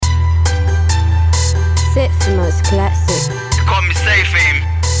Seyfame's classic. Call me Seyfame.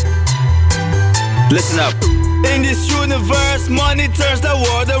 Listen up. In this universe, money turns the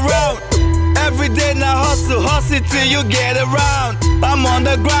world around. Every day now hustle till you get around. I'm on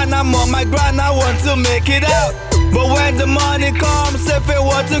the grind, I'm on my grind, I want to make it out. But when the money comes, if it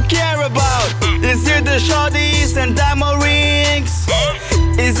what to care about, is it the shorties and diamond rings?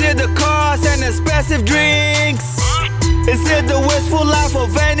 Is it the cars and expensive drinks? Is it the wasteful life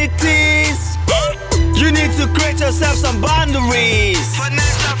of vanities? You need to create yourself some boundaries.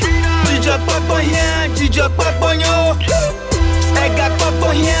 Jijak paponya, jijak paponyo. Egak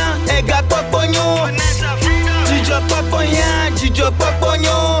paponya, egak paponyo. Jijak paponya, jijak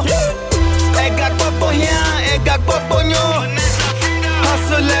paponyo. Egak paponya, egak paponyo.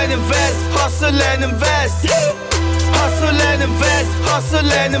 Hustle and invest, hustle and invest. Hustle and invest,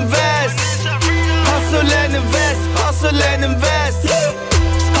 hustle and invest. Hustle and invest, hustle and invest.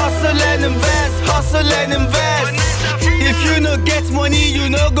 Hustle and invest, hustle and invest. If you no get money, you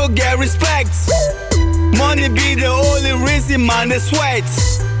no go get respect. Money be the only reason man they sweat.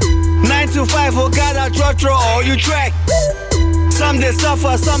 9 to 5, oh God, I throw all you track. Some they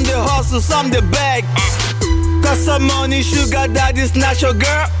suffer, some they hustle, some they beg. Cause some money sugar daddy's not your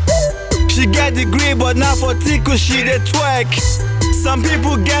girl. She get degree but not for tickle, she they twerk. Some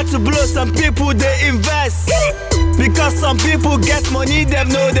people get to blow, some people they invest. Because some people get money, them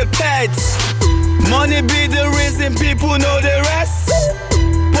know the pets. Money be the reason people know the rest.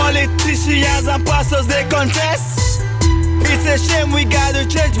 Politicians and pastors they contest. It's a shame we gotta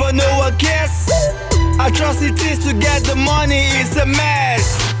change but no one cares. Atrocities to get the money is a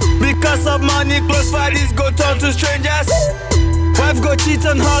mess. Because of money, close parties go turn to strangers. Wife go cheat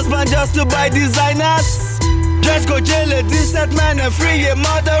on husband just to buy designers. Judge go jail a decent man and free a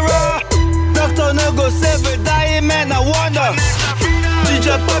murderer. Doctor no go save a dying man, I wonder.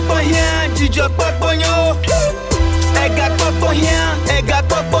 Jijak paponya, jijak paponyo. Egak paponya, egak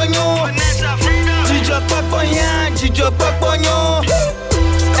paponyo. Jijak paponya, jijak paponyo.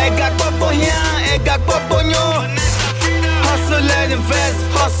 Egak paponya, egak paponyo. Hustle and invest,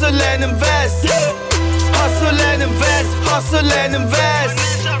 hustle and invest. Hustle and invest, hustle and invest.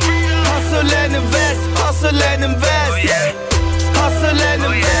 Hustle and invest, hustle and invest. Hustle and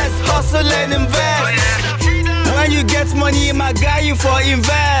invest, hustle and invest. When you get money, my guy, you for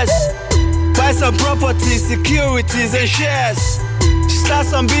invest. Buy some property, securities and shares. Start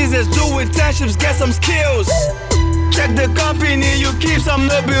some business, do internships, get some skills. Check the company you keep, some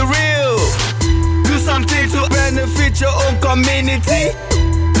no be real. Do something to benefit your own community.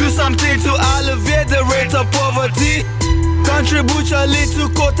 Do something to elevate the rate of poverty. Contribute your little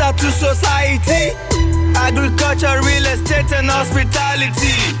quota to society. Agriculture, real estate and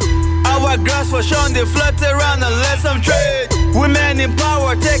hospitality. Our grass for sure they float around and let some trade. Women in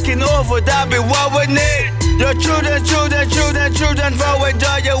power taking over, that be what we need. Your children for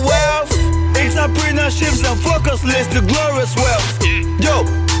enjoy your wealth. Entrepreneurships and focus list the glorious wealth. Yo,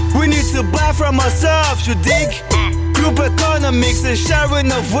 we need to buy from ourselves, you dig? Group economics and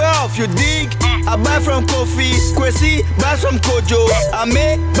sharing of wealth, you dig? I buy from Kofi, Kwesi buys from Kojo,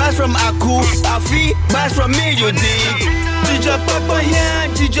 Ame buys from Aku, Afi buys from me, you dig? Jijak paponya,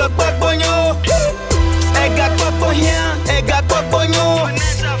 jijak paponyo. Egak paponya, egak paponyo.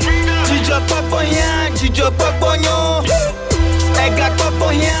 Jijak paponya, jijak paponyo. Egak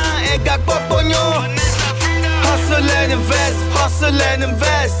paponya, egak paponyo. Hustle and invest, hustle and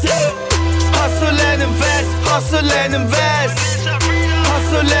invest. Hustle and invest, hustle and invest.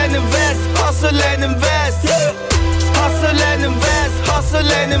 Hustle and invest, hustle and invest. Hustle and invest,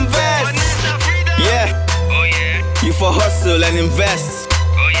 hustle and invest. Yeah. You for hustle and invest.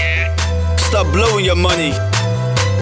 Stop blowing your money.